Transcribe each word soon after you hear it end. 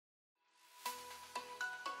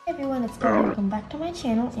Hey everyone, it's Spiffy. Welcome back to my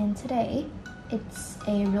channel, and today it's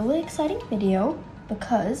a really exciting video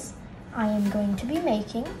because I am going to be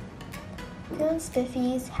making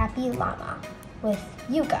Feelinspiffy's Happy Llama with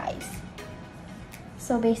you guys.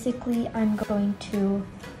 So basically I'm going to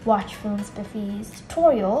watch Feelinspiffy's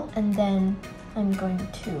tutorial and then I'm going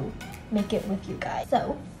to make it with you guys.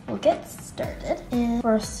 So we'll get started, and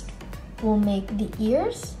first we'll make the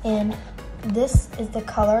ears, and this is the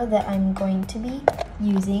color that I'm going to be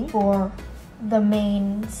using for the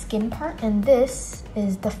main skin part, and this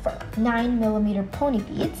is the fur. 9mm pony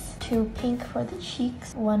beads, 2 pink for the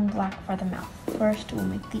cheeks, 1 black for the mouth. First we'll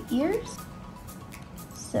make the ears.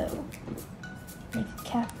 So make a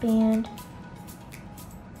cap band,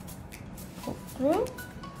 pull through,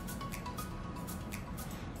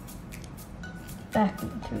 back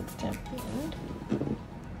through the cap band,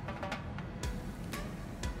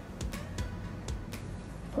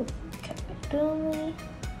 pull the cap band only,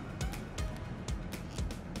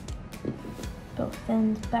 both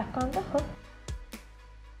ends back on the hook.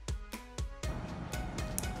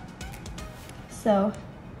 So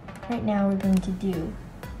right now we're going to do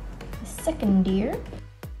the second ear.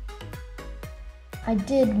 I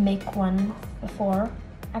did make one before,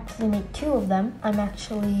 actually made 2 of them. I'm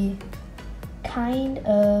actually kind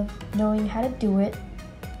of knowing how to do it,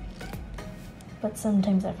 but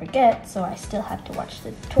sometimes I forget, so I still have to watch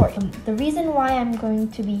the tutorial. The reason why I'm going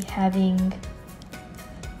to be having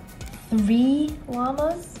 3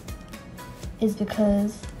 llamas is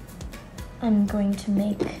because I'm going to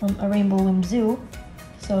make a rainbow Loom zoo.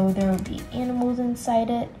 So there will be animals inside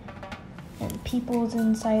it and peoples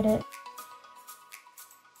inside it.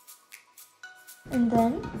 And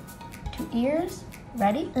then 2 ears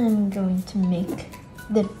ready. I'm going to make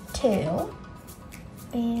the tail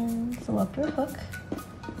and fill up your hook.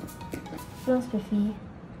 Feelinspiffy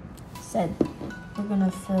said we're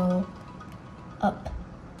gonna fill up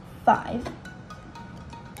 5,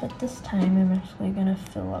 but this time I'm actually gonna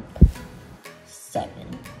fill up 7.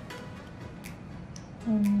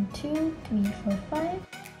 1, 2, 3, 4, 5.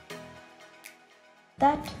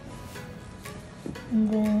 That,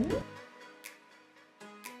 and then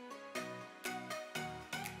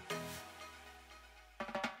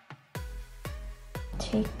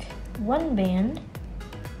take 1 band,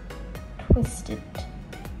 twist it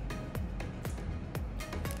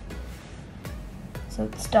so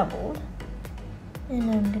it's doubled,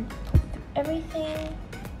 and I'm gonna pull through everything,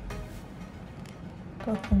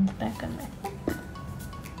 both ends back on my hook.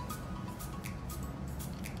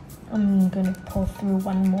 I'm gonna pull through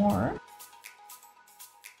 1 more,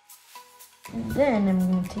 and then I'm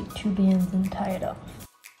gonna take 2 bands and tie it off.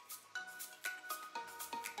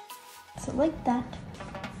 So like that.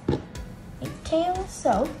 A tail.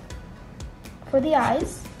 So for the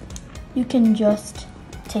eyes, you can just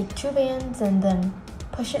take 2 bands and then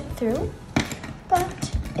push it through,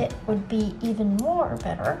 but it would be even more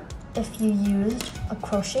better if you used a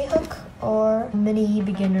crochet hook or mini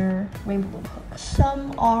beginner rainbow loom hook.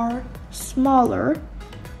 Some are smaller.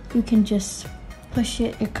 You can just push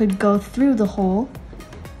it. It could go through the hole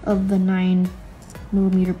of the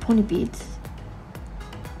 9mm pony beads.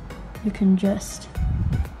 You can just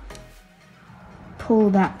pull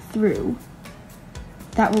that through.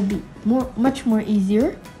 That will be much more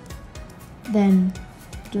easier than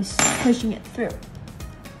just pushing it through.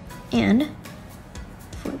 And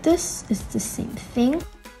for this, it's the same thing.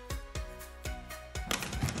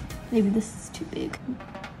 Maybe this is too big.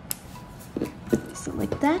 So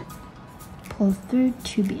like that, pull through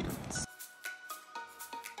 2 bands.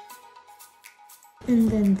 And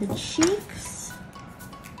then the cheeks,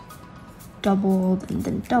 doubled and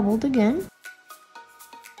then doubled again.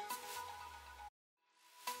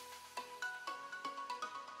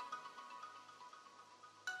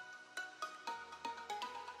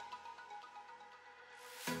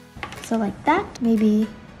 So like that. Maybe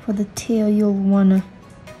for the tail you'll wanna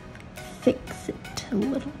fix it a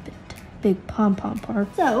little bit. Big pom-pom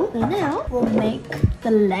part. So now we'll make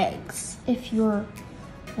the legs. If you're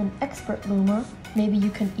an expert loomer, maybe you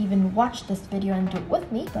can even watch this video and do it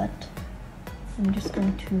with me, but I'm just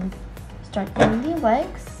going to start doing the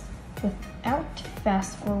legs without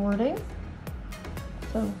fast forwarding.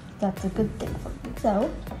 So that's a good thing for me.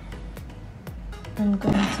 So I'm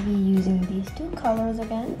going to be using these 2 colors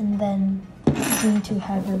again, and then you're going to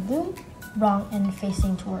have your loom wrong end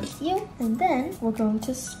facing towards you, and then we're going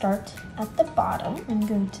to start at the bottom. I'm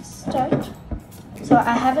going to start. So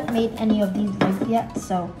I haven't made any of these legs yet,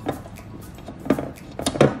 so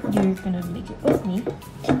you're gonna make it with me.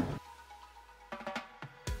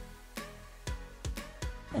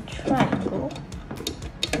 A triangle.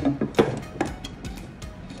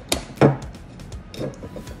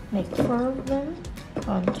 make fur of them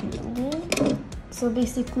onto the loom. So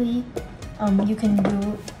basically, you can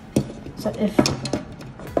do, so if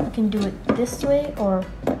you can do it this way, or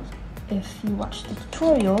if you watch the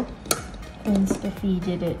tutorial, Feelinspiffy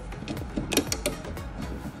did it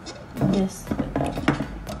this way.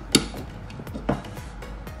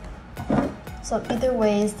 So either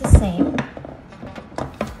way is the same.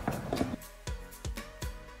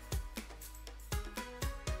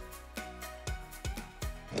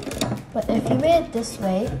 But if you made it this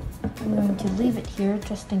way, I'm going to leave it here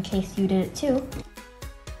just in case you did it too.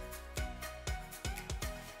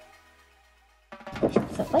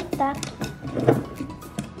 So like that.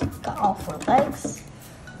 Got all 4 legs.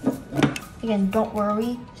 Again, don't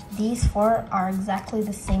worry, these 4 are exactly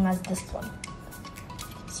the same as this one.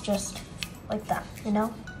 It's just like that, you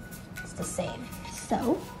know? It's the same.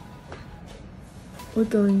 So, we're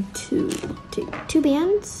going to take 2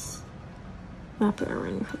 bands, wrap it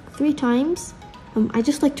around your hook 3 times. I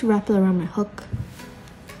just like to wrap it around my hook.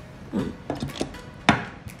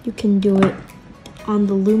 You can do it on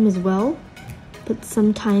the loom as well, but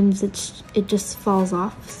sometimes it just falls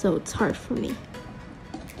off, so it's hard for me.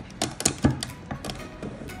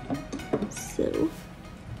 So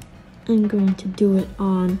I'm going to do it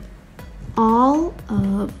on all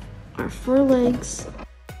of our 4 legs,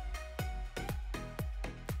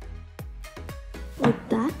 like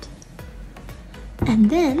that. And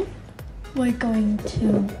then we're going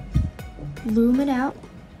to loom it out.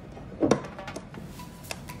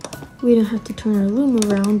 We don't have to turn our loom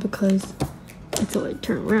around because it's already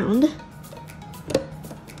turned around.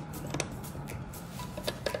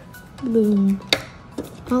 Loom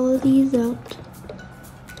all of these out.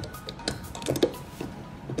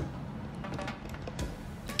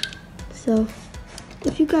 So,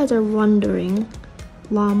 if you guys are wondering,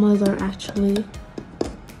 llamas are actually,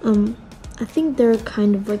 I think they're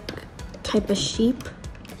kind of like type of sheep.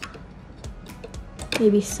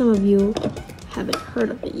 Maybe some of you haven't heard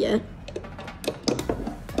of it yet.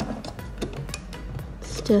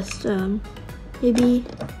 It's just maybe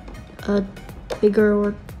a bigger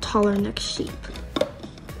or taller neck sheep.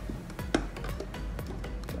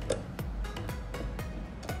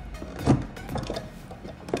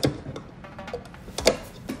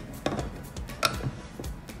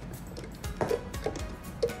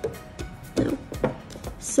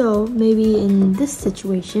 So maybe in this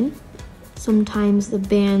situation, sometimes the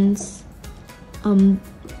bands,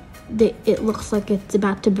 it looks like it's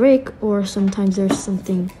about to break, or sometimes there's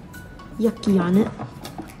something yucky on it.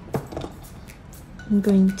 I'm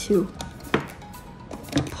going to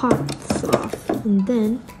pop this off, and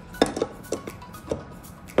then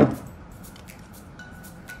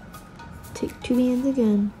take 2 bands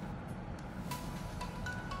again.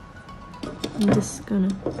 I'm just gonna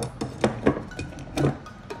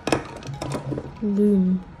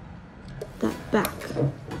loom that back.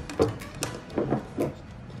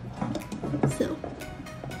 So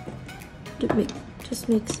it just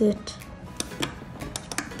makes it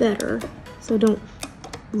better, so don't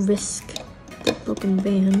risk the broken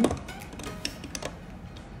band.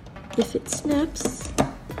 If it snaps,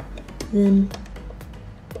 then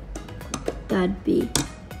that'd be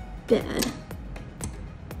bad.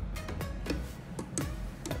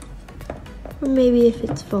 Or maybe if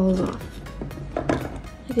it falls off.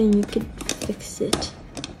 Again, you could fix it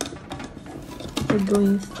by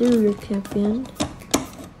going through your cap band.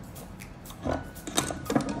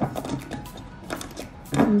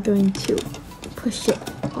 I'm going to push it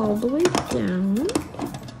all the way down,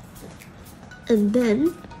 and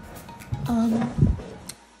then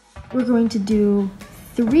we're going to do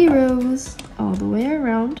 3 rows all the way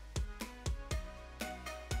around.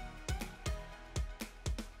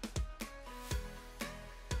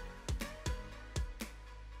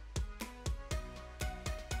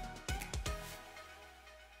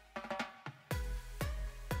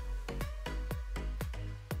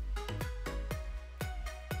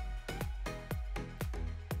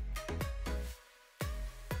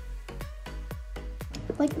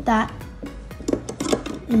 Like that,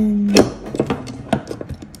 and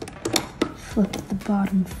flip the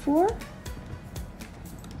bottom 4.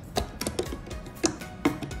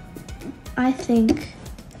 I think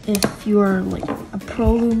if you're like a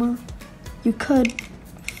pro loomer, you could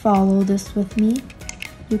follow this with me.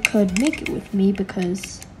 You could make it with me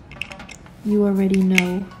because you already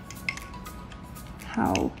know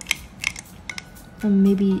how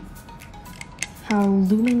maybe how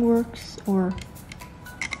looming works, or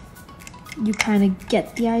you kind of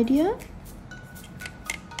get the idea.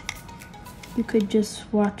 You could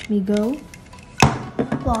just watch me go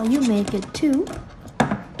while you make it too.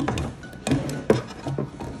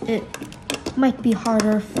 it might be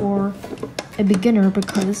harder for a beginner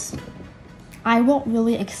because I won't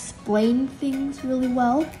really explain things really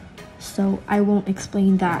well, so I won't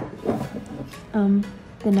explain that.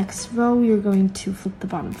 The next row, you're going to flip the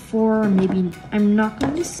bottom 4, or maybe, I'm not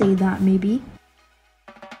going to say that, maybe.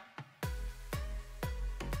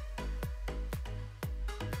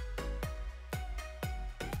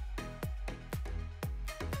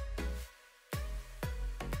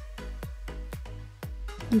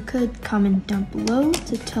 You could comment down below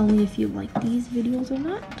to tell me if you like these videos or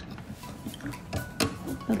not.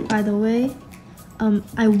 But by the way,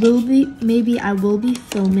 I will be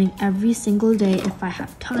filming every single day if I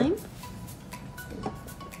have time.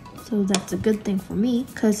 So that's a good thing for me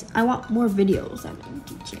because I want more videos on my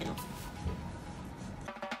YouTube channel.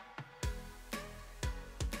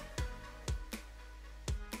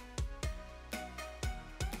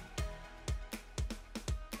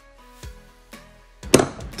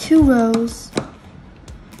 Two rows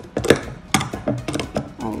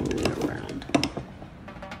all the way around.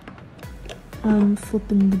 I'm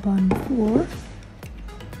flipping the bottom 4.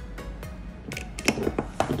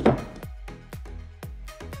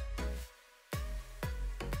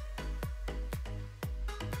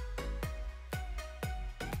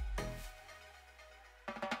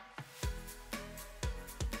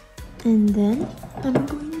 And then I'm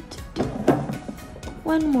going to do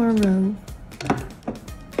one more row.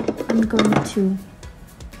 I'm going to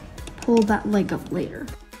pull that leg up later.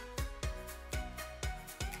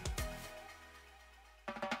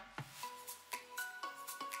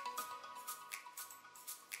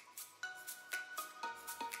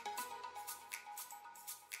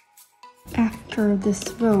 After this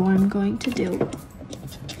row, I'm going to do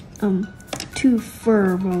 2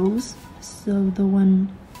 fur rows. So the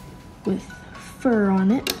one with fur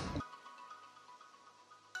on it.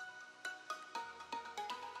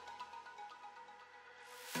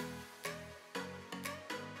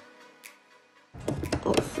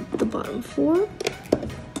 I'll flip the bottom 4.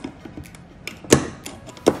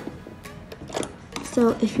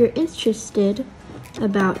 So if you're interested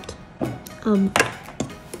about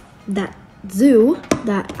that zoo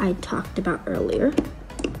that I talked about earlier,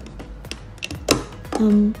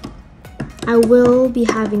 I will be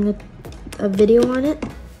having a video on it.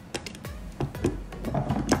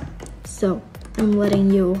 So I'm letting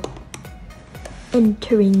you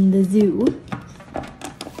entering the zoo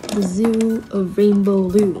of Rainbow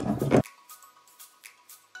Loom.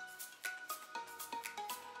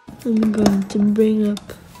 I'm going to bring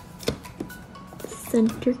up the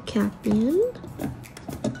center cap in.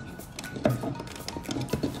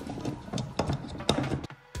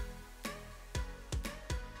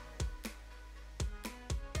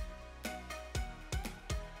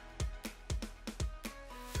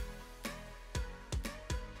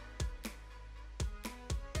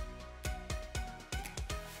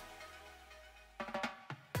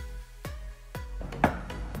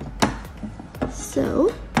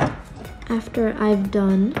 So, after I've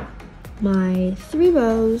done my 3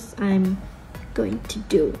 rows, I'm going to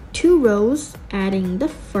do 2 rows adding the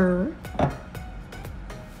fur.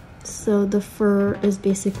 So the fur is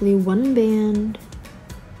basically one band,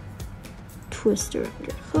 twister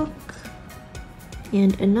under hook,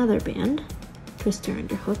 and another band, twister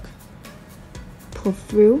under hook, pull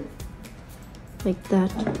through like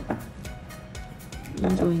that.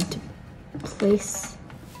 I'm going to place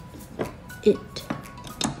it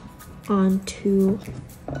onto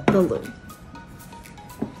the loom.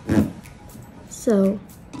 So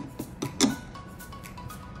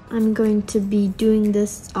I'm going to be doing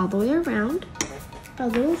this all the way around a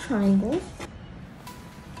little triangle.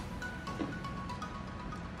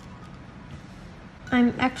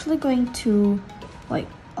 I'm actually going to like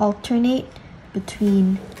alternate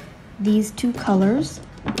between these 2 colors.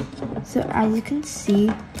 So as you can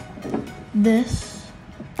see, this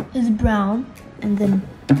is brown and then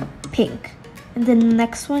pink, and then the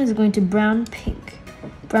next one is going to brown, pink,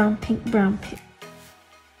 brown, pink, brown, pink.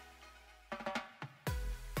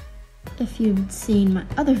 If you've seen my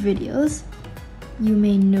other videos, you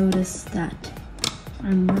may notice that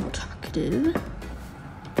I'm more talkative.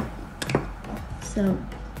 So,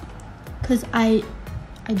 because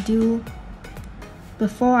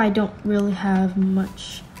before I don't really have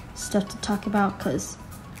much stuff to talk about because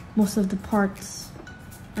most of the parts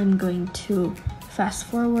I'm going to fast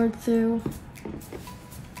forward through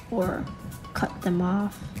or cut them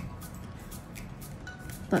off.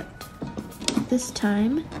 But this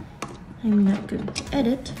time I'm not going to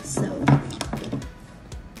edit, so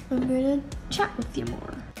I'm going to chat with you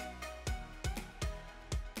more.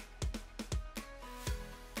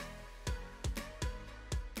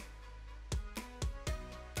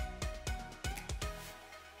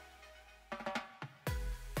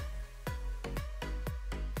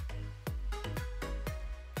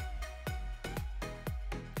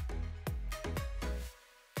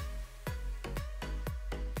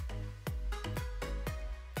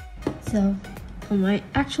 So, I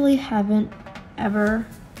actually haven't ever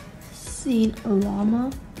seen a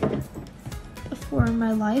llama before in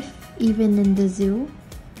my life, even in the zoo.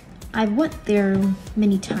 I went there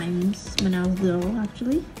many times when I was little,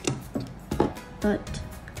 actually, but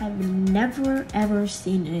I've never ever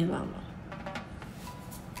seen a llama.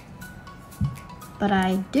 But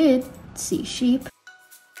I did see sheep.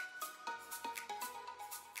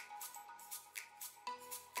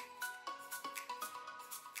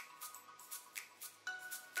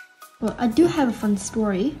 Well, I do have a fun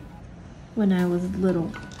story when I was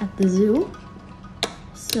little at the zoo.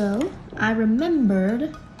 So, I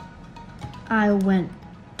remembered I went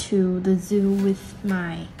to the zoo with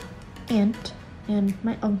my aunt and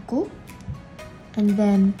my uncle, and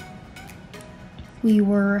then we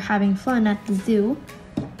were having fun at the zoo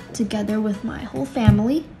together with my whole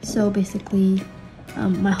family. So basically,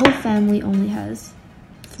 my whole family only has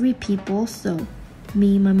 3 people, so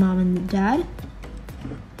me, my mom, and the dad.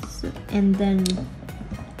 So, and then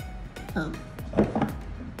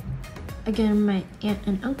again, my aunt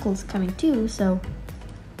and uncle's coming too, so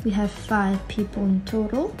we have 5 people in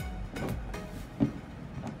total.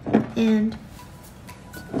 And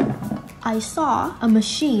I saw a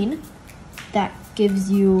machine that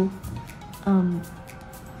gives you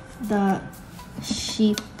the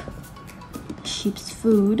sheep's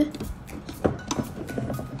food.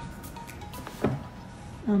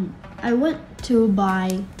 I went to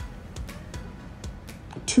buy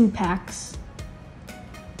 2 packs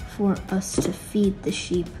for us to feed the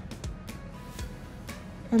sheep.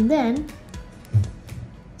 And then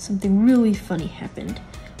something really funny happened.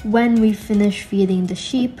 When we finished feeding the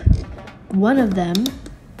sheep, one of them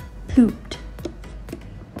pooped.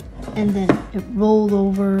 And then it rolled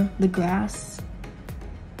over the grass.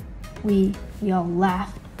 We all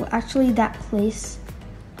laughed. Well, actually that place,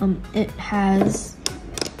 it has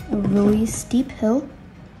a really steep hill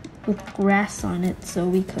with grass on it, so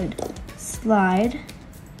we could slide.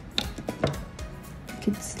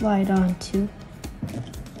 Onto.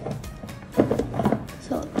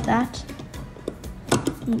 So that,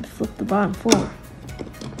 flip the bottom forward.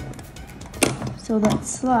 So that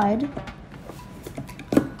slide,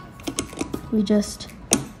 we just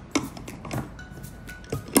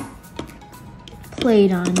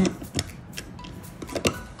played on it.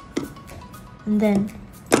 And then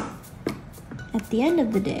at the end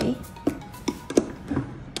of the day,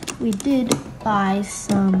 we did buy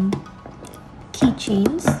some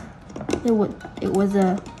keychains. It was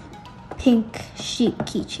a pink sheep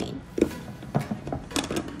keychain.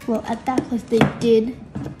 Well, at that place they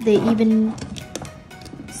even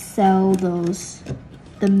sell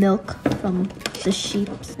the milk from the sheep.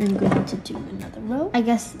 I'm going to do another row. I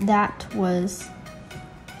guess that was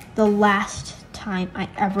the last time I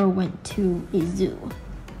ever went to a zoo.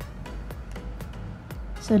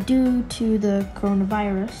 So due to the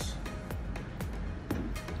coronavirus,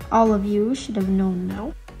 all of you should have known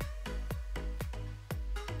now.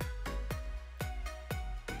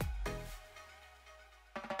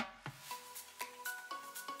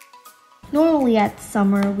 Normally at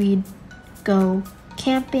summer, we'd go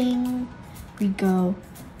camping, we'd go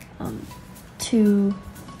to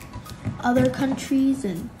other countries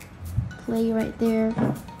and play right there.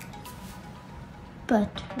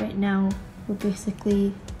 But right now, we're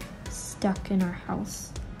basically stuck in our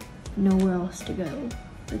house, nowhere else to go,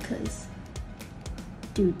 because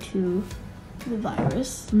due to the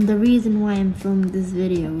virus. And the reason why I'm filming this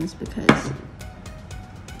video is because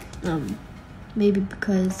maybe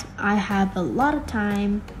because I have a lot of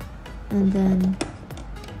time, and then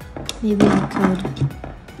maybe I could,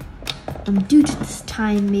 due to this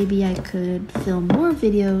time, maybe I could film more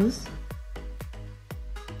videos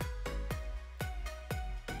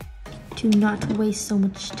to not waste so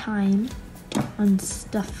much time on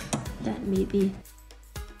stuff that maybe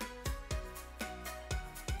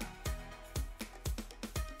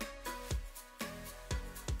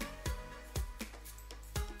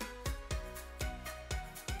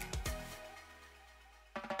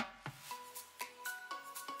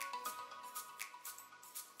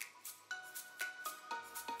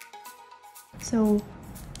So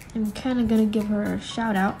I'm kind of gonna give her a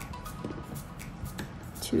shout out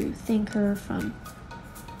to thank her from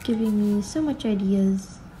giving me so much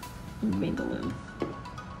ideas in Rainbow Loom.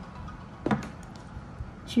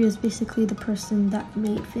 She was basically the person that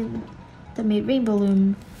made Rainbow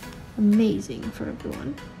Loom amazing for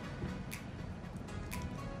everyone.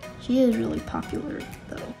 She is really popular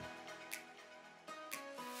though.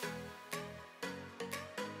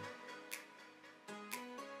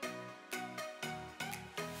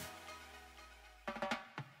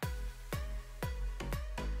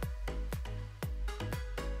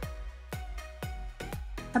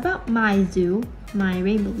 about my zoo, my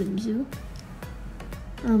Rainbow Loom zoo,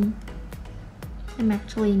 I'm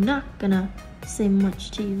actually not gonna say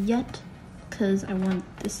much to you yet because I want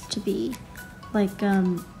this to be like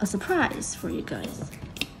a surprise for you guys.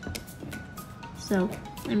 So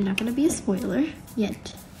I'm not gonna be a spoiler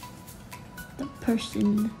yet. The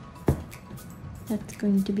person that's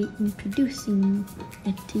going to be introducing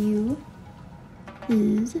it to you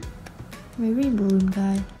is my Rainbow Loom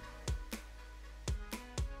guy.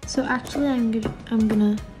 So actually I'm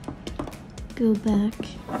gonna go back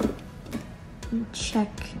and check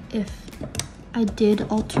if I did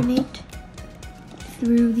alternate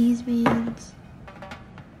through these bands.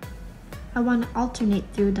 I want to alternate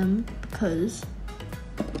through them because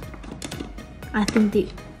I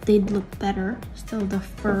think they'd look better, so the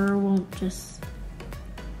fur won't just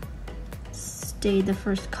stay the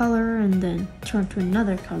first color and then turn to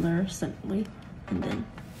another color suddenly, and then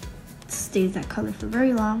stays that color for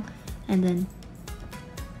very long, and then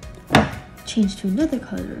change to another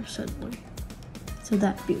color suddenly. So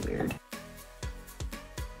that'd be weird.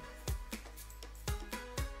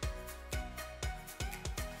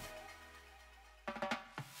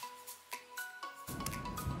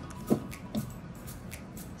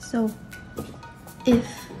 So if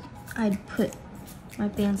I'd put my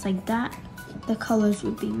bands like that, the colors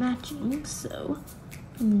would be matching, so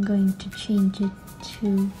I'm going to change it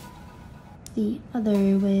to the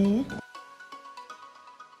other way.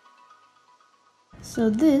 So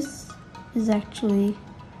this is actually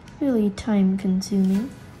really time consuming,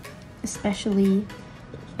 especially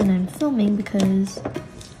when I'm filming because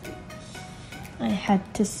I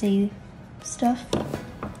had to say stuff.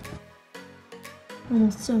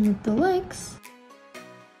 Almost done with the legs.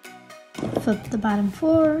 Flip the bottom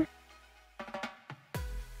 4.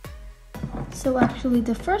 So actually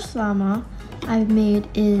the first llama I've made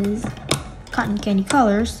is cotton candy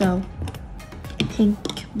colors, so pink,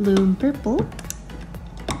 blue, and purple.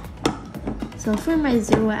 So for my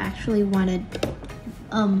zoo, I actually wanted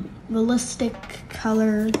realistic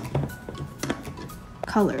colored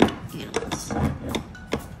animals.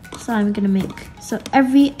 So I'm gonna make, so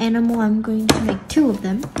every animal I'm going to make 2 of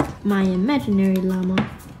them. My imaginary llama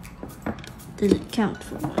doesn't count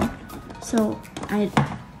for one. So I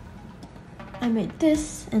made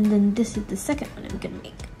this, and then this is the second one I'm gonna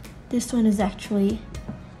make. This one is actually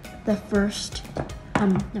the first,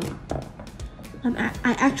 I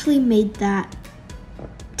actually made that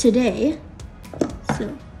today.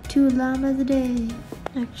 So 2 llamas a day.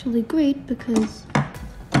 Actually great because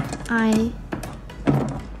I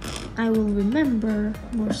will remember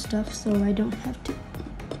more stuff, so I don't have to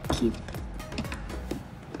keep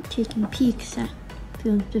taking peeks at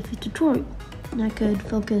Feelinspiffy tutorial. And I could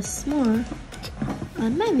focus more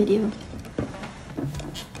on my video.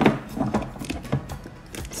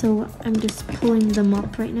 So I'm just pulling them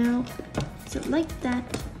up right now. So like that.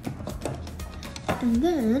 And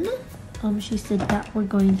then she said that we're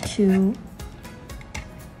going to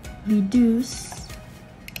reduce,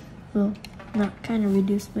 well, not kind of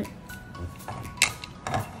reduce, but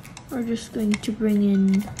we're just going to bring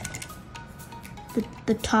in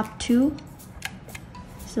the top 2.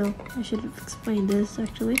 So I should have explained this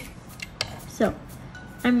actually. So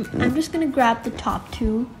I'm just gonna grab the top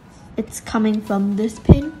 2. It's coming from this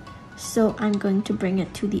pin, so I'm going to bring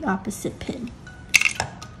it to the opposite pin.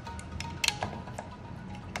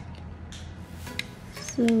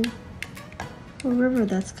 So wherever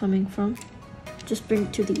that's coming from, just bring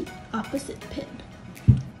it to the opposite pin.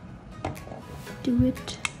 Do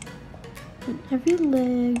it on every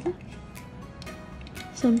leg.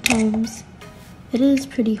 Sometimes it is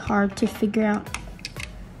pretty hard to figure out,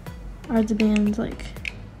 are the bands like,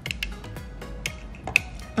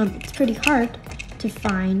 it's pretty hard to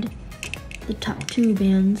find the top 2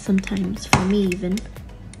 bands sometimes, for me even.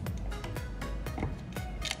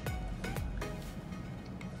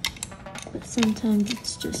 But sometimes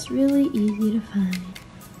it's just really easy to find.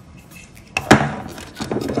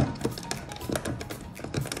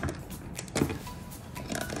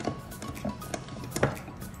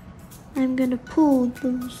 I'm gonna pull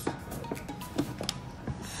those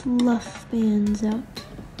fluff bands out.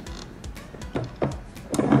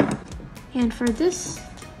 And for this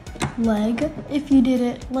leg, if you did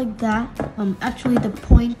it like that, actually the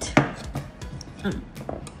point,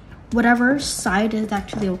 whatever side is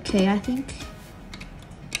actually okay, I think.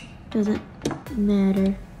 Doesn't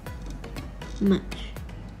matter much.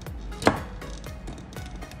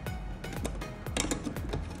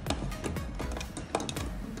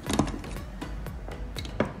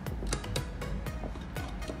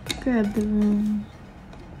 Grab the room.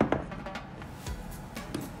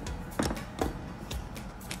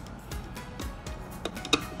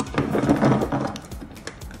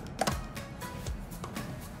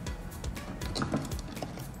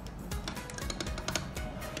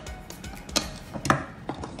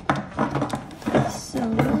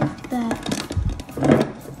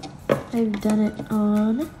 I've done it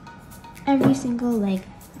on every single leg.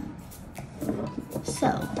 So,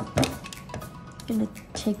 I'm gonna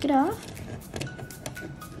take it off.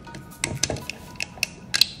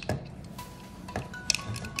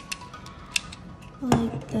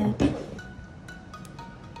 Like that.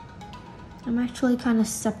 I'm actually kind of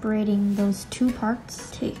separating those two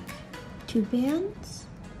parts. Take two bands,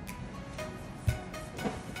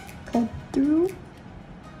 pull through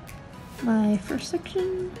my first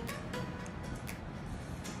section,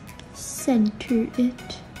 center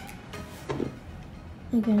it.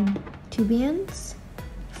 Again, two bands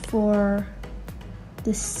for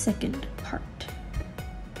the second part.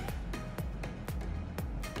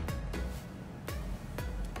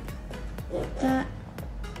 That,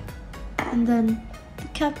 and then the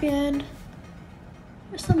cap band.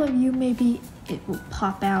 For some of you, maybe it will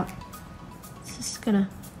pop out. It's just gonna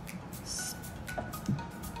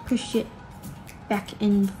push it back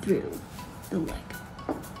in through the leg.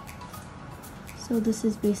 So this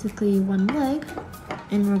is basically one leg,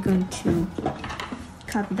 and we're going to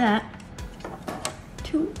copy that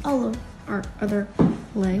to all of our other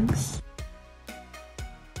legs.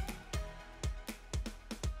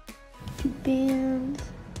 Two bands,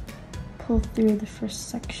 pull through the first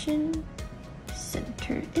section,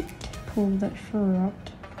 center it, pull that fur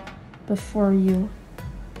out before you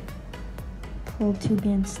pull two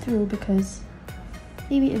bands through, because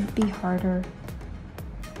maybe it'd be harder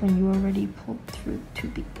when you already pulled through two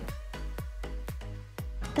bands.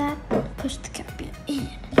 That, push the cap band in.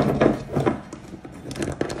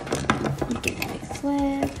 You get a big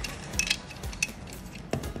flag.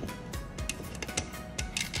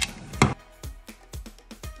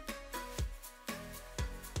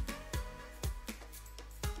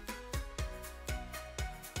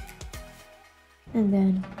 And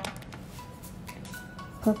then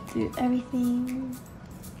pull through everything.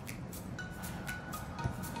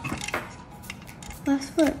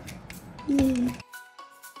 Last foot. Yay.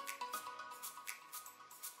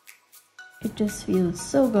 It just feels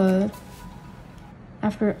so good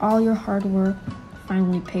after all your hard work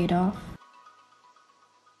finally paid off.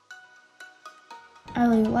 I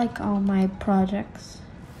really like all my projects.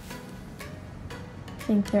 I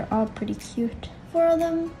think they're all pretty cute. 4 of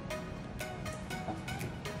them.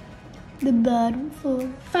 The bottom 4.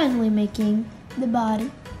 Finally making the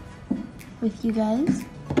body with you guys.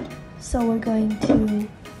 So we're going to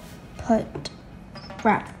put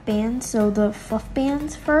wrap bands, so the fluff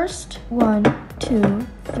bands first. 1, 2,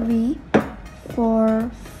 3,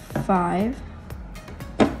 4, 5,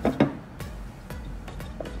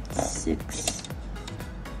 6.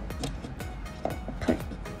 Put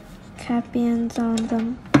cap bands on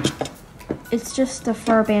them. It's just the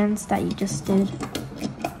fur bands that you just did.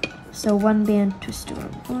 So 1 band twist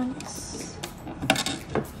around once.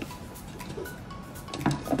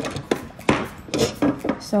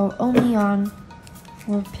 So only on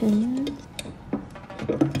 4 pins.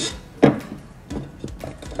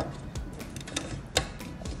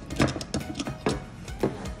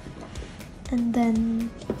 And then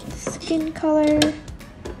skin color.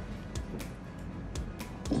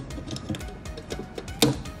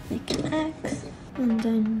 Make an X. And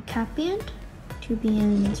then cap band. 2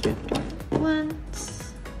 bands wrapped around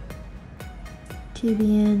once. 2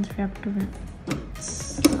 bands wrapped around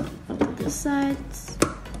once. On the sides.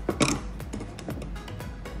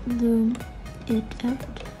 Loom it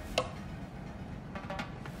out.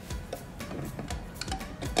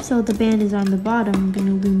 So the band is on the bottom. I'm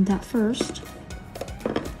gonna loom that first.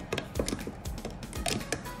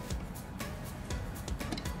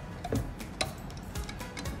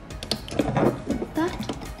 That.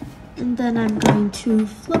 And then I'm going to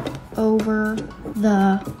flip over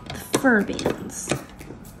the fur bands.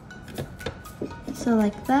 So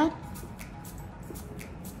like that.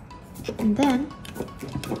 And then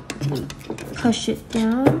push it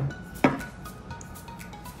down,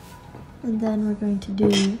 and then we're going to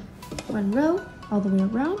do 1 row all the way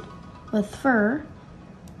around with fur,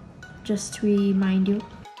 just to remind you.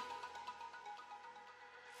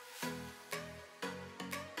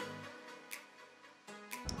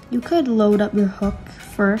 You could load up your hook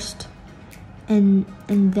first and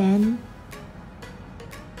then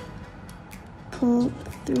pull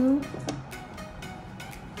through.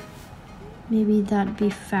 Maybe that'd be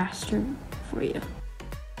faster for you.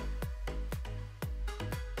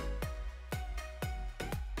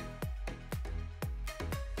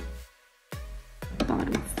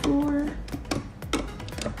 Bottom 4.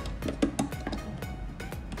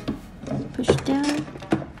 Push down.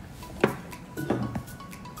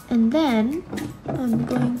 And then I'm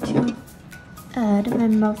going to add my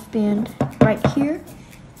mouth band right here.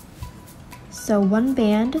 So one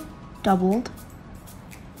band doubled,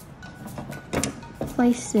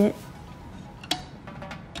 place it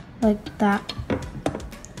like that,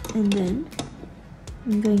 and then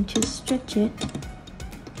I'm going to stretch it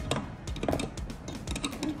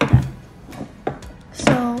like that.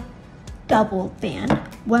 So doubled band,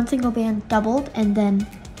 one single band doubled, and then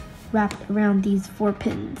wrapped around these 4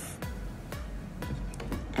 pins.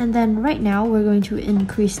 And then right now we're going to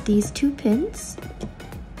increase these 2 pins.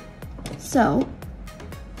 So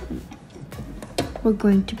we're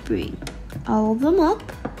going to bring all of them up,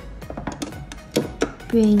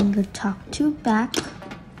 bring the top 2 back,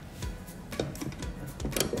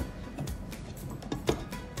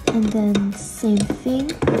 and then same thing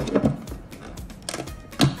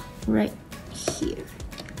right here.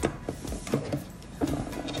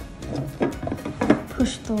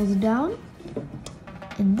 Push those down,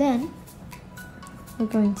 and then we're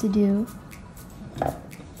going to do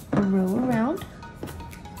a row around.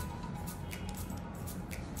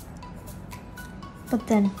 But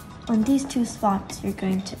then on these 2 spots, you're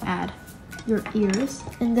going to add your ears.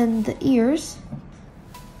 And then the ears,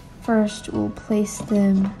 first we'll place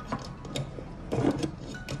them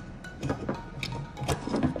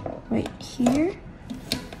right here.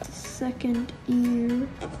 The second ear.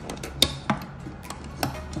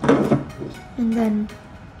 And then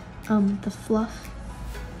the fluff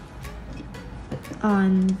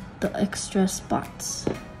on the extra spots.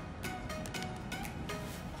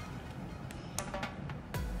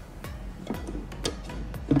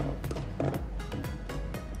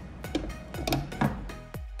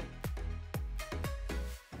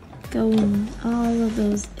 Go in all of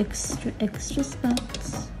those extra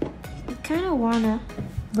spots. I kind of want to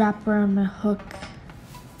wrap around my hook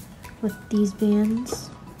with these bands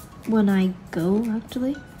when I go,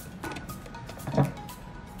 actually.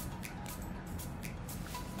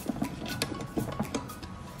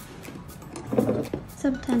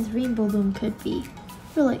 Sometimes rainbow loom could be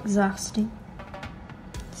really exhausting.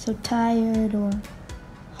 So tired or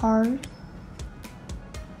hard.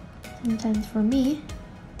 Sometimes for me,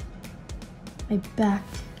 my back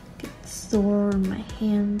gets sore, my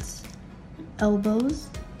hands, elbows.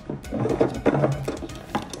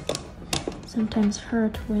 Sometimes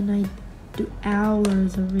hurt when I do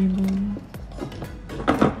hours of rainbow loom.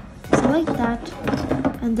 So like that,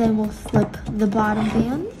 and then we'll flip the bottom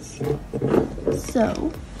bands.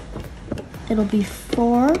 So it'll be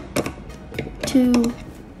 4, 2,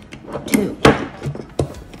 2.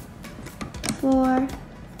 4,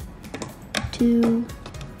 2,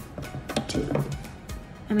 2.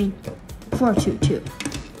 I mean 4, 2, 2.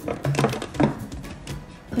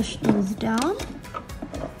 Push those down.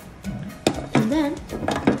 And then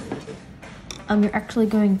you're actually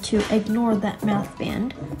going to ignore that mouth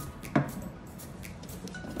band.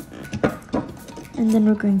 And then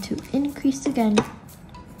we're going to increase again.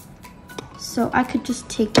 So I could just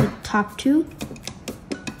take the top 2,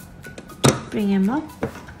 bring them up.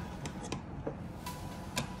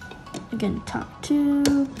 Again, top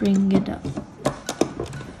 2, bring it up.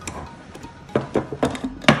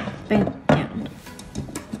 Bring it down.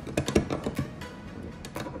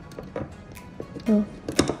 Well,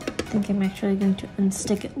 I think I'm actually going to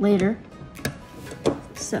unstick it later.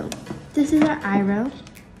 So this is our eye row.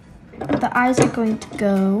 The eyes are going to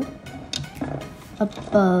go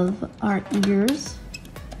above our ears.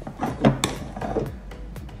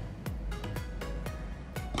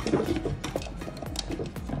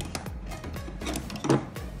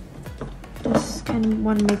 Just kind of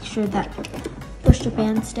want to make sure that push the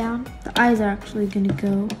bands down. The eyes are actually going to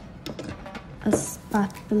go a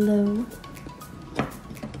spot below.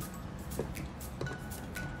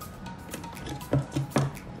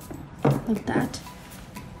 Like that.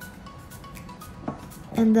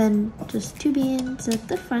 And then just 2 bands at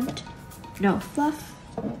the front, no fluff,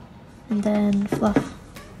 and then fluff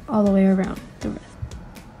all the way around the rest.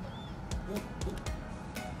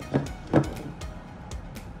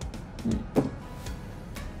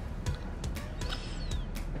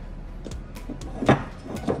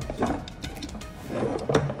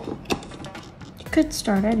 You could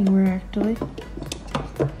start anywhere actually.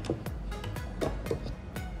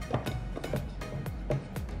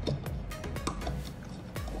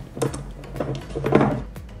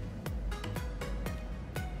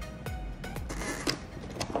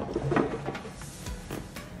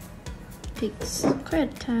 Takes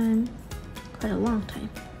quite a long time.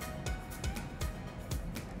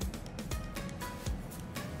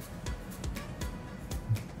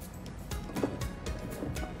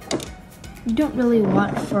 You don't really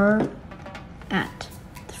want fur at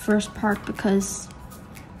the first part because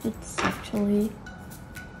it's actually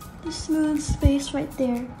a smooth space right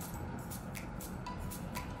there.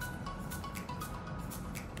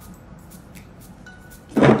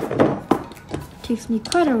 Takes me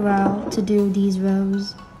quite a while to do these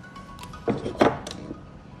rows.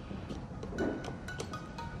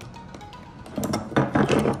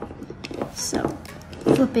 So,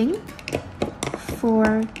 flipping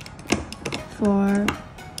 4, 4,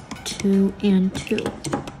 2, and 2.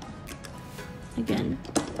 Again.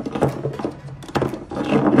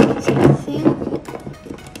 Same thing.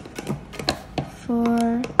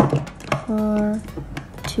 4, 4,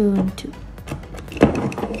 2, and 2.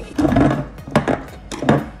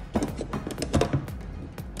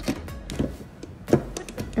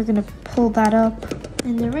 We're gonna pull that up,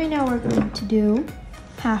 and then right now we're going to do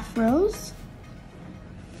half rows.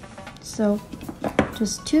 So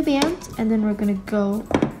just 2 bands, and then we're gonna go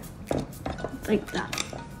like that.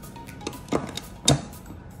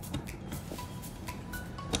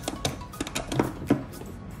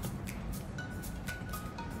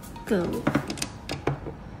 Go.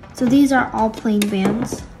 So these are all plain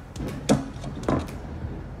bands.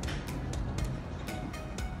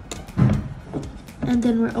 And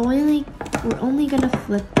then we're only gonna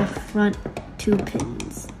flip the front 2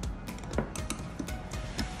 pins.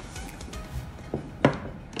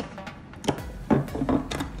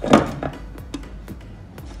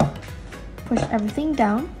 Push everything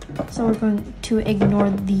down. So we're going to ignore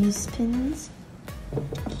these pins.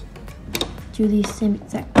 Do the same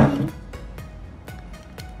exact thing.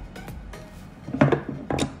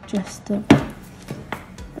 Just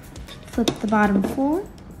flip the bottom 4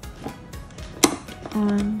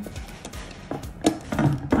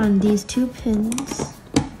 on these 2 pins.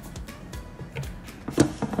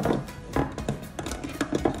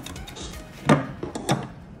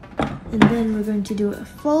 And then we're going to do a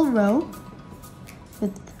full row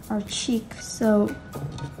with our cheek. So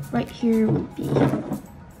right here will be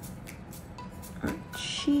our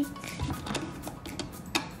cheek.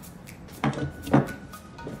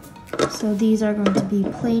 So these are going to be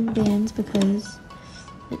plain bands because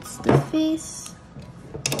it's the face.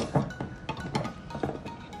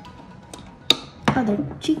 Other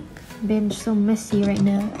cheek. Band's so messy right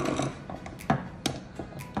now.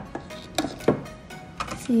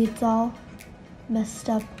 See, it's all messed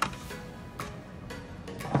up.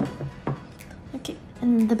 Okay,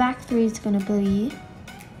 and the back 3 is gonna be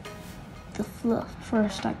the fluff.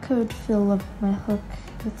 First, I could fill up my hook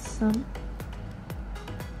with some.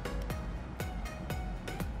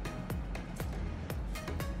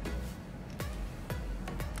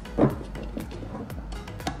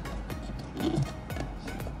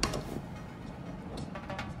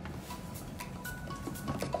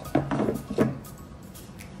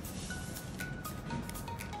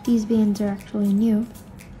 These bands are actually new.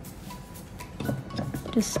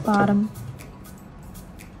 Just spot them.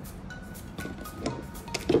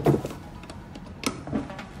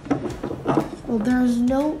 Well, there's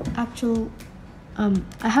no actual,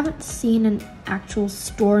 I haven't seen an actual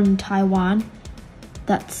store in Taiwan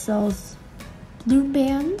that sells Loom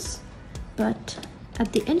bands, but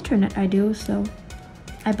at the internet I do, so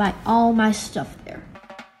I buy all my stuff there.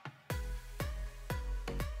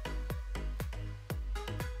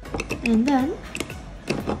 And then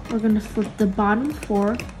we're gonna flip the bottom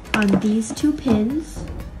 4 on these 2 pins.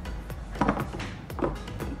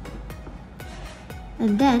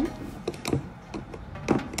 And then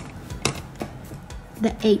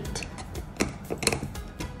the 8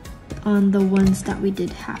 on the ones that we did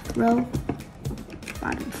half row,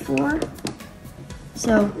 bottom 4.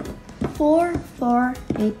 So 4, 4,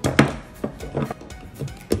 8,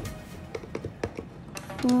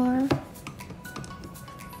 4,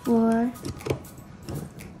 4,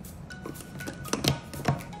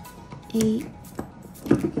 8,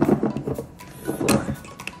 4.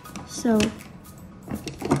 So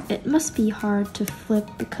it must be hard to flip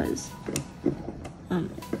because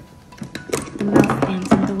the mouth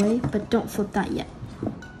band's in the way, but don't flip that yet.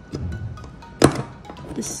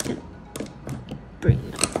 Just gonna bring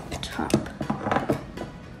up the top.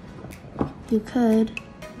 You could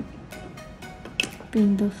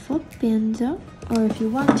bring the flip bands out, or if you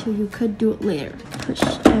want to, you could do it later. Push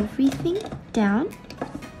everything down,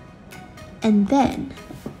 and then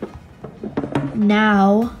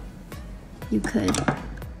now you could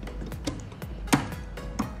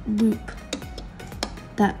loop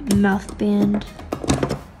that mouth band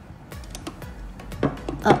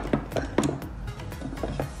up.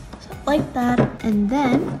 So like that, and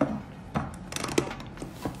then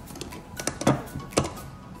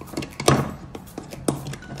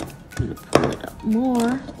I'm gonna pull it up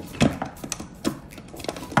more.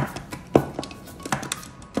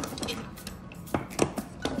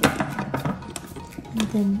 And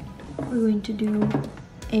then we're going to do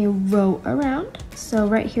a row around. So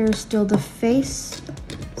right here is still the face.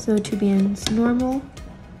 So 2 bands normal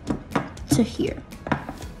to here.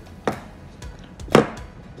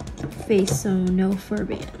 Face, so no fur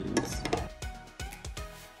bands.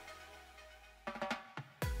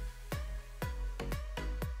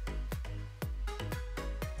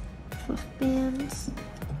 Fluff bands.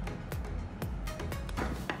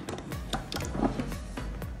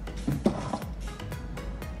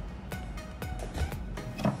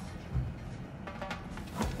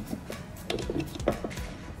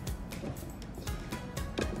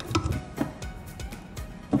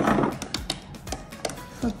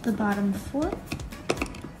 Flip the bottom 4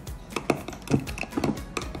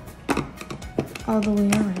 all the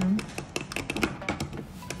way around.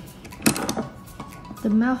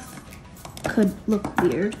 The mouth could look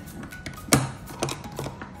weird,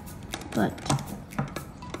 but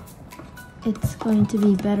it's going to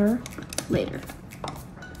be better later.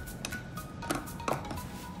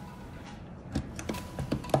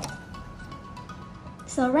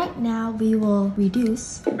 So right now we will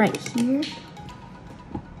reduce right here.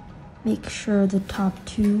 Make sure the top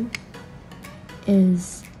 2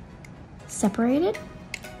 is separated.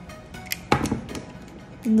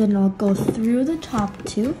 And then I'll go through the top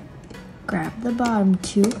 2, grab the bottom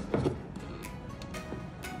 2,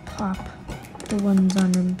 pop the ones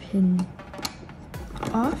on the pin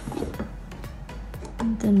off,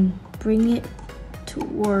 and then bring it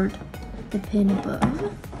toward the pin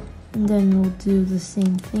above. And then we'll do the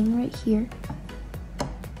same thing right here.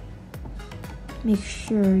 Make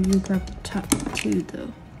sure you grab the top 2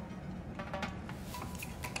 though.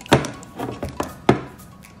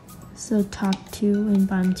 So top 2 and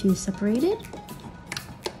bottom 2 separated.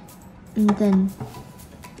 And then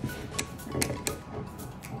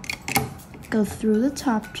go through the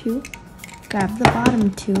top 2, grab the bottom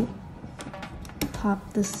 2,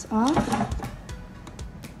 pop this off,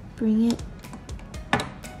 bring it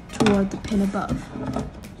toward the pin above.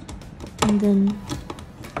 And then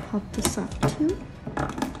pop this off too.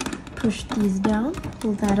 Push these down,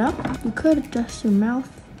 pull that up. You could adjust your mouth.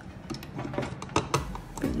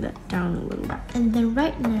 Bring that down a little bit. And then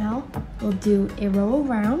right now, we'll do a row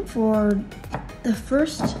around. For the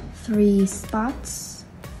first 3 spots,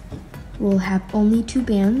 we'll have only 2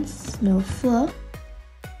 bands, no fluff.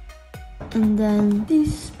 And then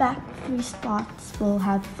these back 3 spots will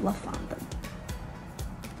have fluff on them.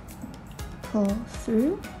 Pull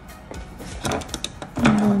through.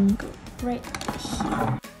 And then go right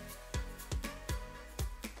here.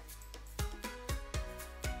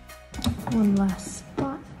 One last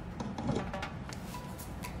spot.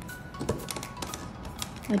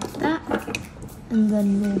 Like that. And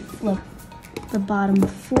then we'll flip the bottom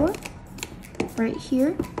 4 right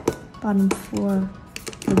here. Bottom 4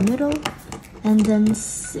 the middle. And then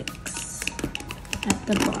 6 at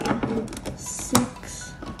the bottom.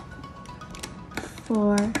 6,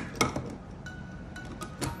 4,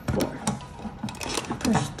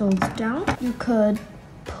 push those down. You could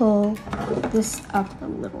pull this up a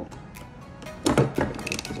little.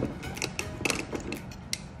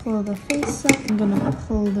 Pull the face up. I'm gonna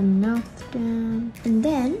pull the mouth down. And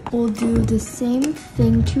then we'll do the same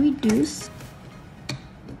thing to reduce.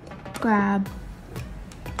 Grab.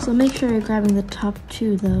 So make sure you're grabbing the top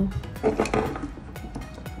 2 though.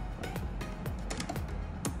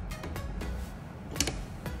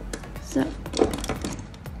 So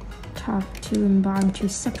top 2 and bottom 2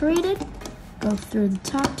 separated. Go through the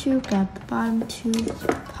top 2, grab the bottom 2,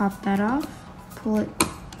 pop that off, pull it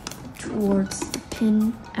towards the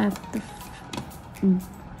pin at the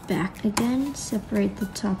back again, separate the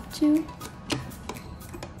top 2.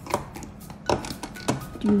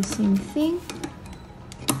 Do the same thing.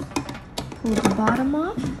 Pull the bottom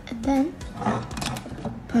off, and then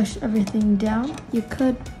push everything down. You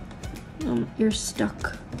could, you're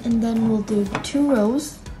stuck. And then we'll do 2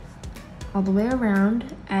 rows all the way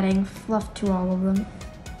around, adding fluff to all of them.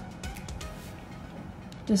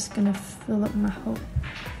 Just gonna fill up my hole.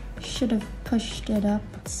 Should have pushed it up,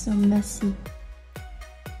 it's so messy.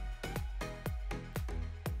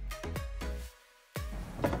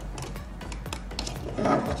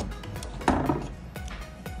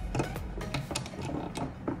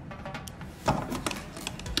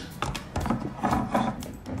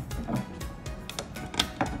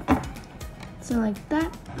 So like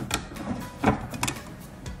that.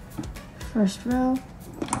 First row,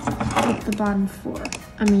 with the bottom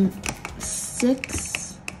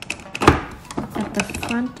 6 at the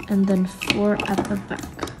front and then 4 at the back.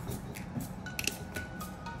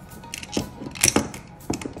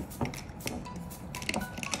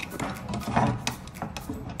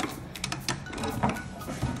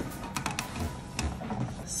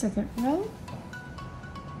 second row.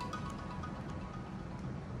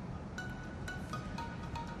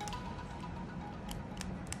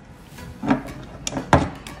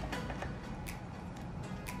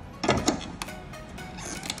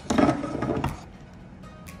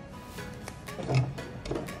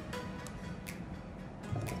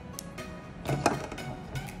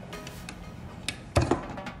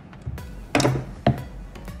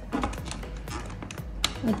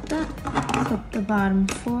 Like that. Flip the bottom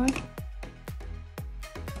 4.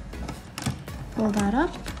 Pull that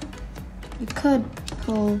up. You could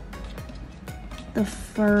pull the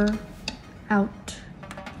fur out.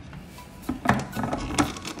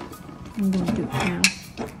 I'm going to do it now.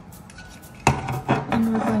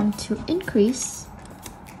 And we're going to increase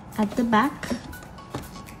at the back.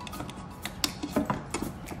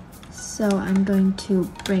 So I'm going to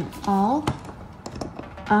bring all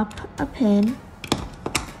up a pin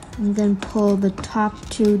and then pull the top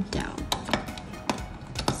 2 down.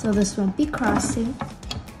 So this won't be crossing.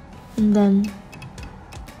 And then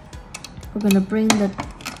we're gonna bring the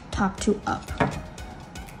top 2 up.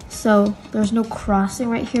 So there's no crossing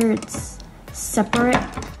right here, it's separate.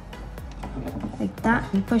 Like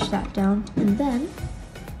that, and push that down. And then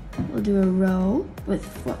we'll do a row with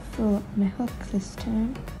foot for my hook this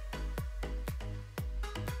time.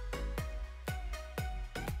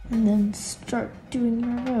 And then start doing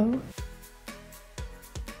your row.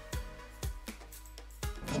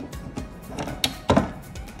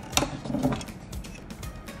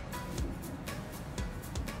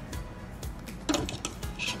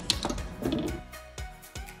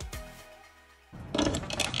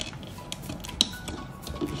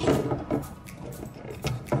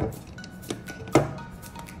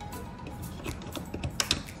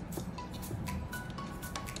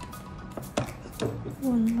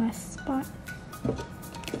 One last spot,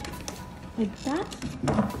 like that.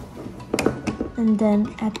 And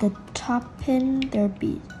then at the top pin, there'll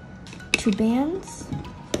be 2 bands.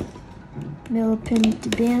 Middle pin, 2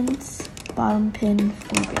 bands. Bottom pin,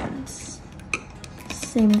 4 bands.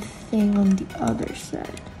 Same thing on the other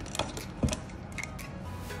side.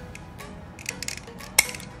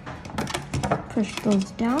 Push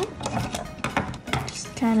those down.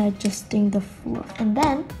 Just kind of adjusting the flow. And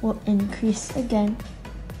then we'll increase again.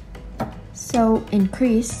 So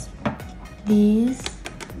increase these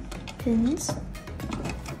pins.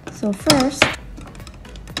 So first,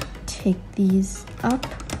 take these up.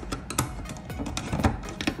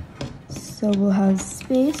 So we'll have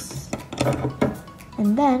space.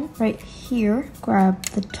 And then right here, grab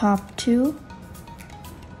the top 2.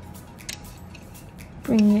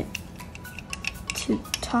 Bring it to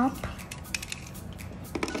top.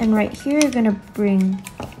 And right here, you're gonna bring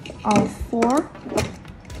all 4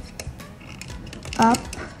 up,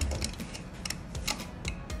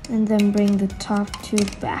 and then bring the top 2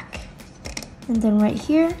 back. And then right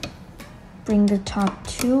here, bring the top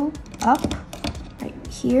 2 up. Right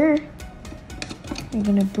here, you're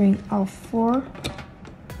gonna bring all 4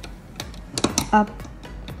 up,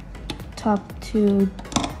 top 2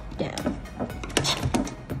 down.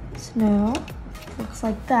 So now, looks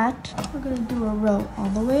like that. We're gonna do a row all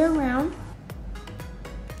the way around.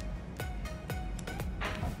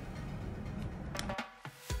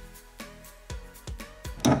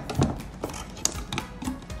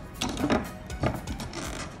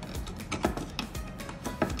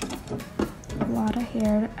 A lot of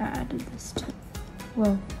hair to add this time.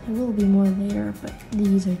 Well, there will be more later, but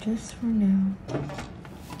these are just for now.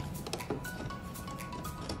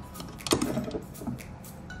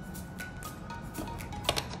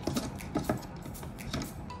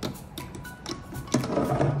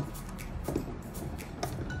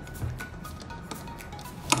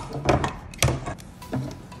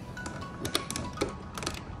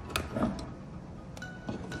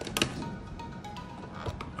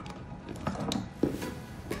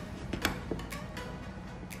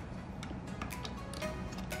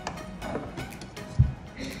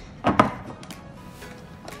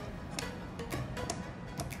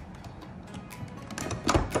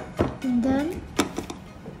 And then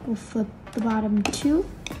we'll flip the bottom 2,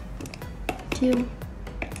 2,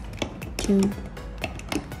 2,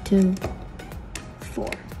 2, 4.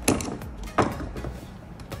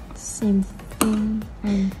 Same thing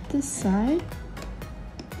on this side.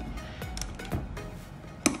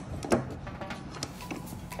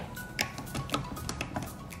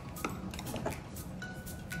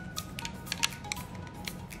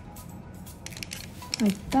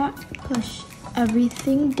 Like that, push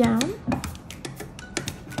everything down.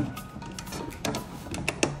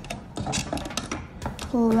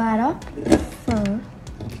 Pull that up, fur.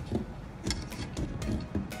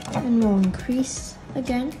 and we'll increase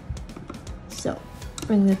again. So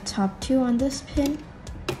bring the top 2 on this pin,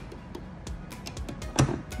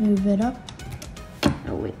 move it up.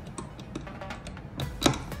 Oh wait,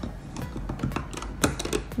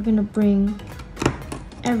 we're gonna bring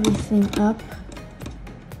everything up.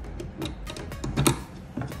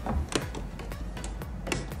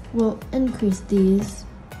 We'll increase these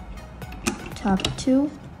top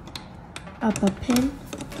 2, up a pin,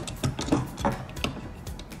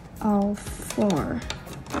 all 4,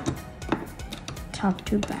 top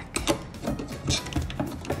 2 back.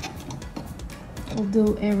 We'll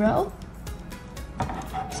do a row.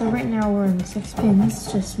 So right now we're in 6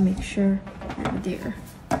 pins, just make sure they're there.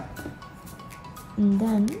 And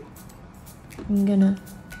then I'm gonna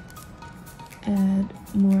add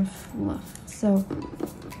more fluff. So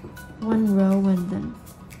 1 row and then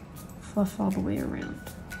fluff all the way around.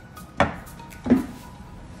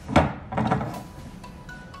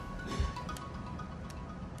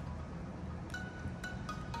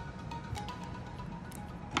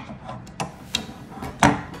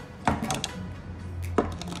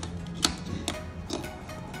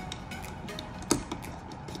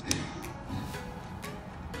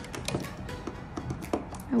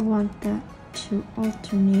 I want that to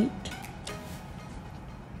alternate.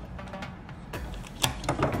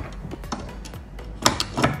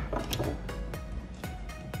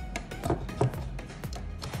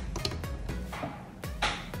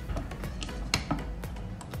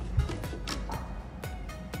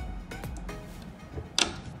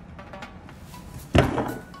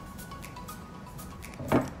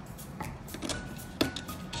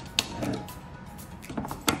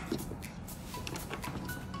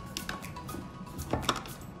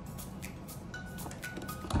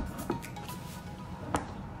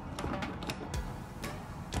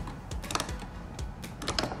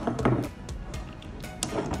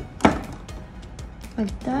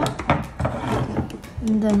 Like that,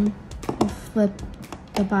 and then we'll flip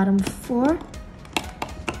the bottom 4,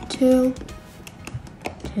 2,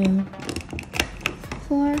 2,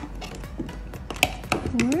 4, 4,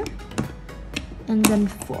 and then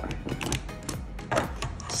 4.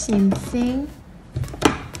 Same thing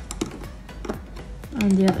on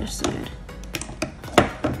the other side.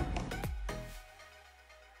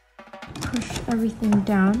 Push everything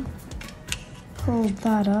down. Pull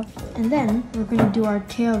that up, and then we're going to do our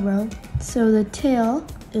tail row. So the tail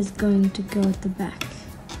is going to go at the back,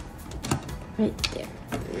 right there.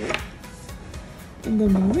 And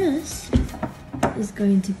then the rest is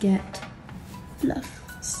going to get fluff.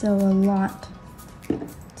 So a lot.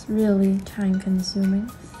 It's really time consuming.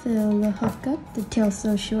 Fill the hook up. The tail's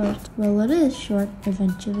so short. Well, it is short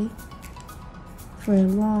eventually. For a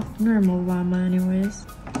normal llama anyways.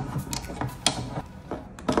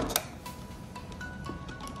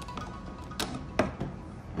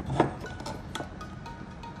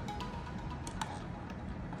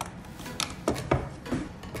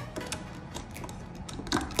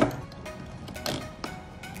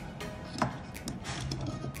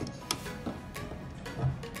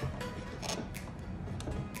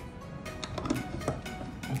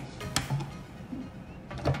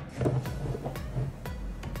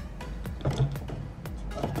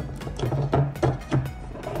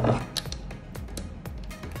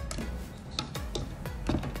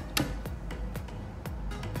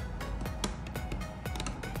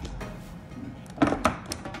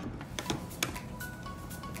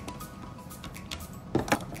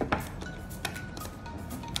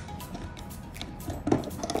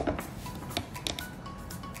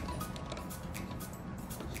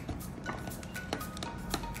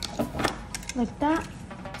 Like that.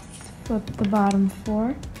 Flip the bottom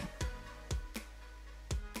 4.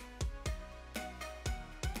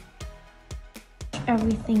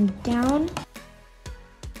 Everything down.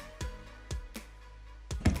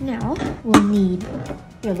 Now we'll need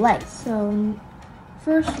your legs. So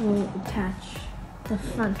first we'll attach the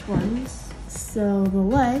front ones. So the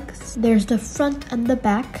legs, there's the front and the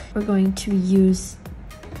back. We're going to use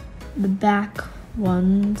the back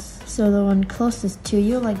ones. So the one closest to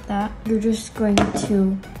you, like that, you're just going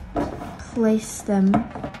to place them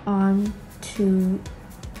onto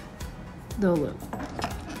the loom.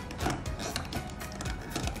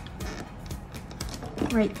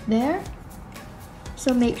 Right there.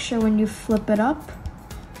 So make sure when you flip it up,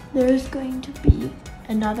 there's going to be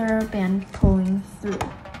another band pulling through.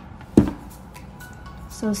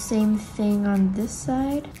 So same thing on this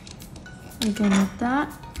side. Again like that.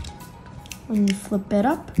 When you flip it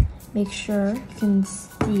up, make sure you can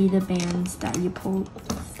see the bands that you pulled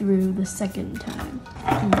through the second time.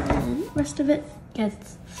 And then the rest of it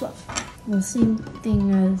gets fluff. The same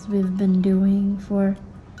thing as we've been doing for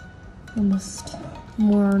almost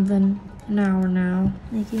more than an hour now.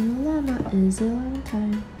 Making a llama is a long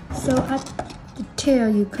time. So at the tail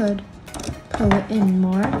you could pull it in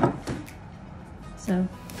more. So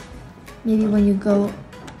maybe when you go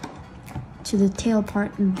to the tail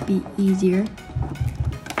part it'd be easier.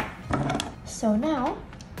 So now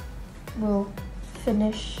we'll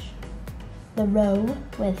finish the row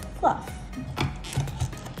with fluff.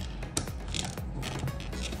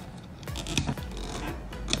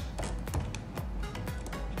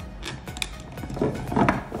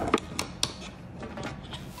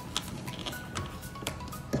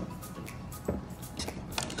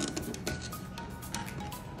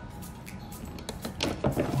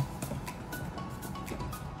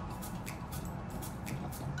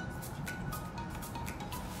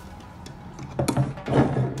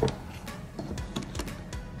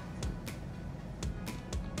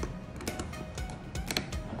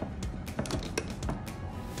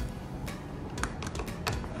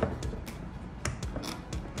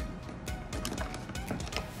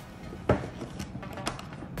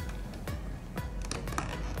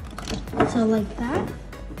 So like that,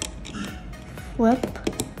 flip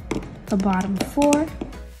the bottom 4.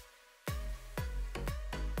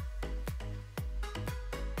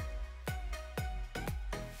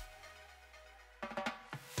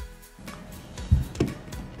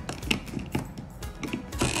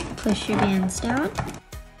 Push your bands down,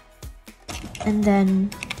 and then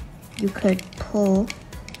you could pull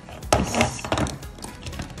this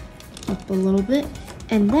up a little bit,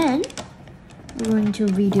 and then we're going to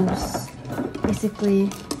reduce basically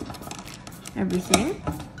everything.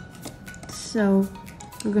 So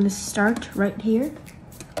we're going to start right here.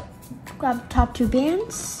 Grab the top 2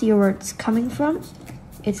 bands, see where it's coming from.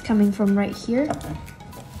 It's coming from right here.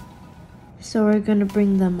 So we're going to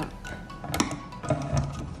bring them up.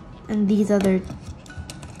 And these other,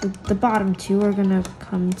 the bottom 2 are going to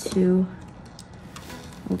come to,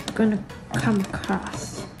 we're going to come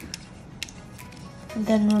across. And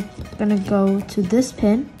then we're gonna go to this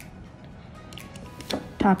pin,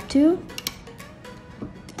 top 2.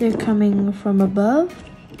 They're coming from above,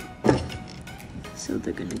 so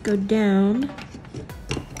they're gonna go down.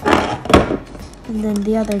 And then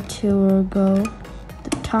the other 2 will go the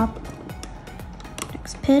top,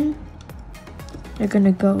 next pin. They're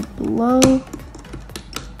gonna go below,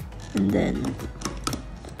 and then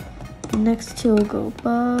the next 2 will go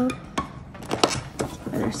above,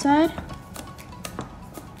 other side.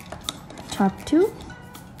 Top 2,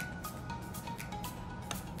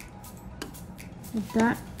 like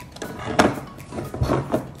that,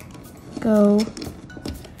 go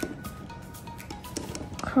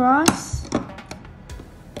across,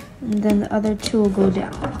 and then the other 2 will go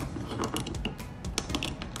down.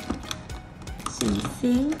 Same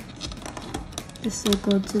thing, this will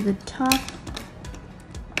go to the top,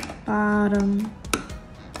 bottom,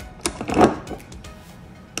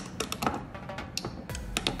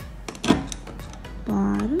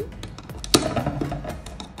 bottom,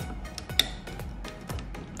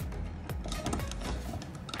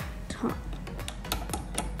 top.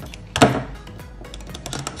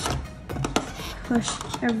 Push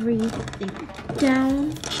everything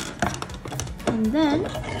down, and then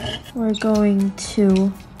we're going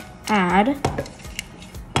to add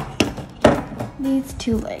these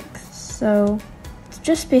 2 legs. So it's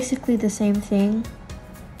just basically the same thing.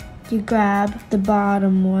 You grab the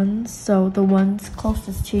bottom ones, so the ones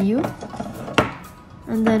closest to you,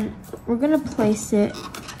 and then we're gonna place it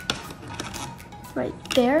right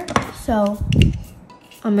there, so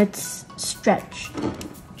it's stretched.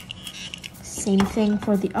 Same thing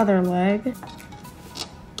for the other leg,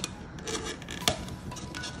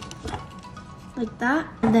 like that.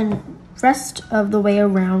 And then rest of the way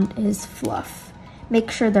around is fluff. Make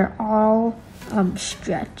sure they're all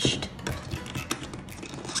stretched.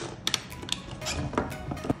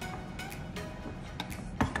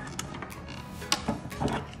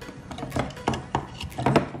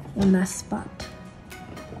 On that spot.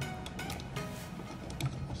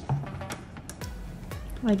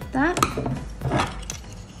 Like that.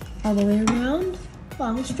 All the way around,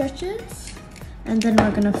 long stretches. And then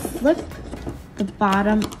we're gonna flip the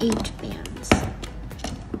bottom 8 bands.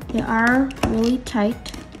 They are really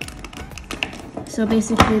tight. So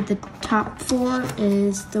basically the top 4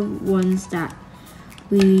 is the ones that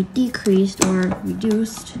we decreased or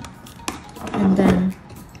reduced. And then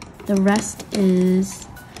the rest is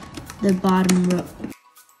the bottom row.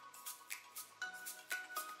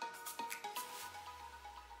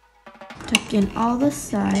 Tuck in all the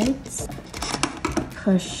sides,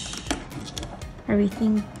 push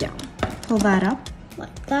everything down. pull that up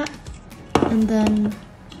like that, and then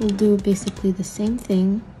we'll do basically the same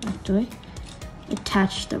thing. Actually,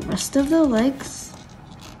 attach the rest of the legs.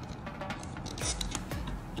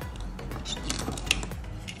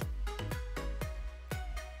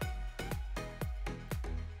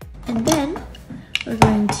 And then we're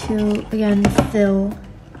going to again fill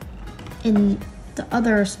in the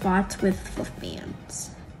other spots with fluff bands.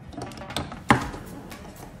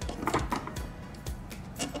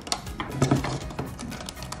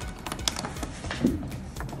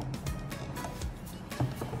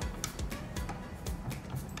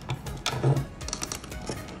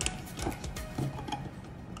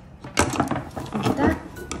 Like that.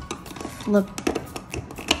 Flip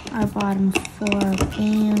our bottom 4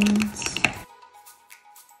 bands.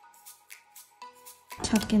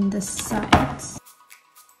 Tuck in the sides.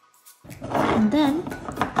 And then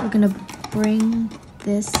we're gonna bring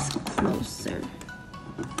this closer.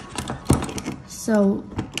 So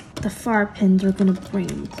the far pins are gonna bring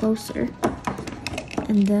them closer.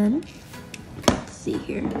 And then, let's see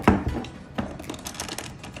here.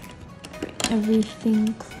 Bring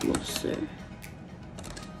everything closer.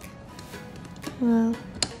 Well,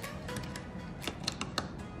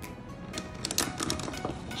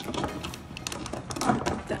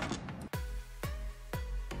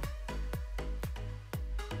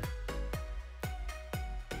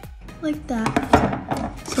 like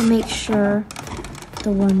that. So make sure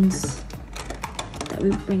the ones that we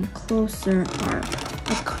bring closer are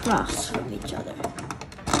across from each other.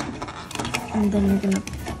 And then we're gonna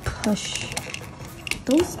push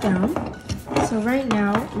those down. So right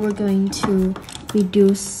now we're going to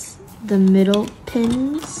reduce the middle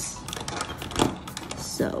pins.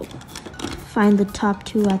 So find the top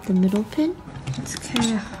 2 at the middle pin. It's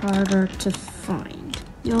kind of harder to find.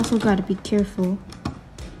 You also gotta be careful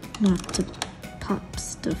not to pop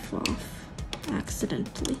stuff off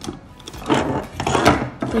accidentally.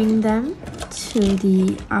 Bring them to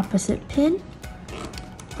the opposite pin.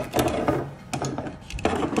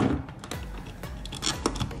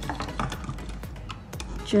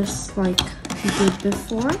 Just like we did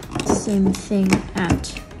before. Same thing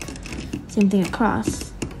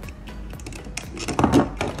across.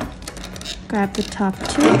 Grab the top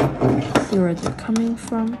 2, see where they're coming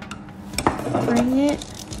from. Bring it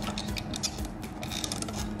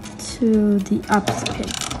to the opposite pin.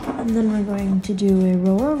 And then we're going to do a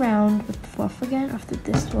roll around with fluff again. After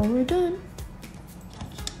this roll, we're done.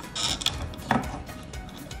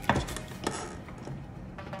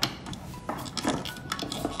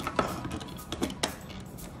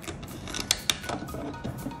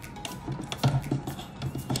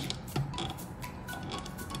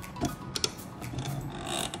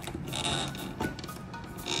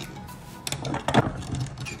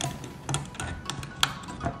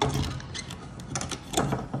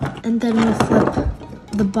 And then we flip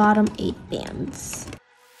the bottom 8 bands.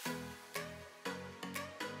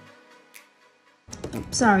 Oh,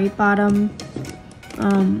 sorry, bottom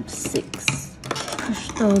 6. Push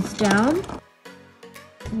those down.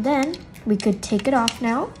 And then we could take it off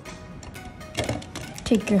now.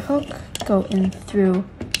 Take your hook, go in through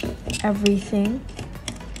everything.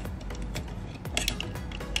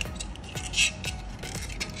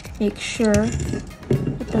 Make sure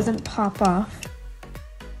it doesn't pop off.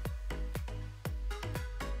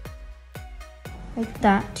 Like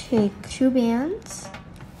that. Take 2 bands,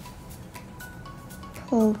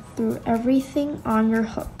 pull through everything on your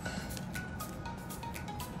hook.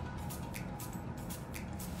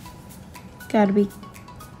 Gotta be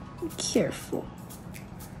careful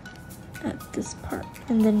at this part.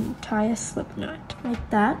 And then tie a slip knot like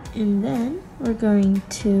that. And then we're going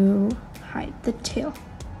to hide the tail.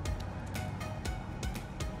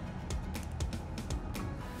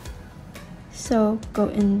 So go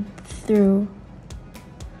in through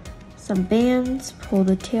some bands, pull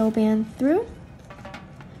the tail band through,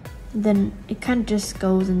 then it kind of just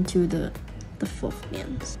goes into the fluff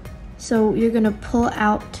bands. So you're gonna pull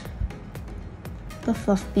out the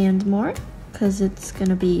fluff band more because it's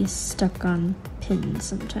gonna be stuck on pins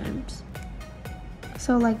sometimes.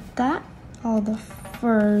 So like that, all the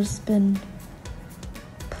fur's been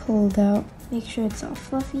pulled out. Make sure it's all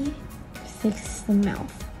fluffy. Fix the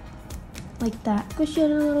mouth like that. Squish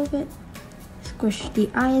it a little bit. Squish the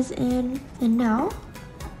eyes in, and now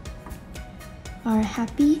our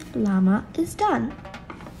happy llama is done.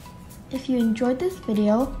 If you enjoyed this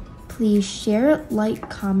video, please share, like,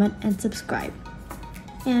 comment, and subscribe.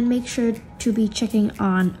 And make sure to be checking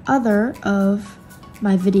on other of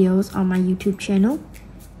my videos on my YouTube channel.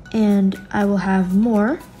 And I will have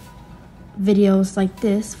more videos like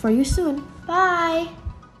this for you soon. Bye!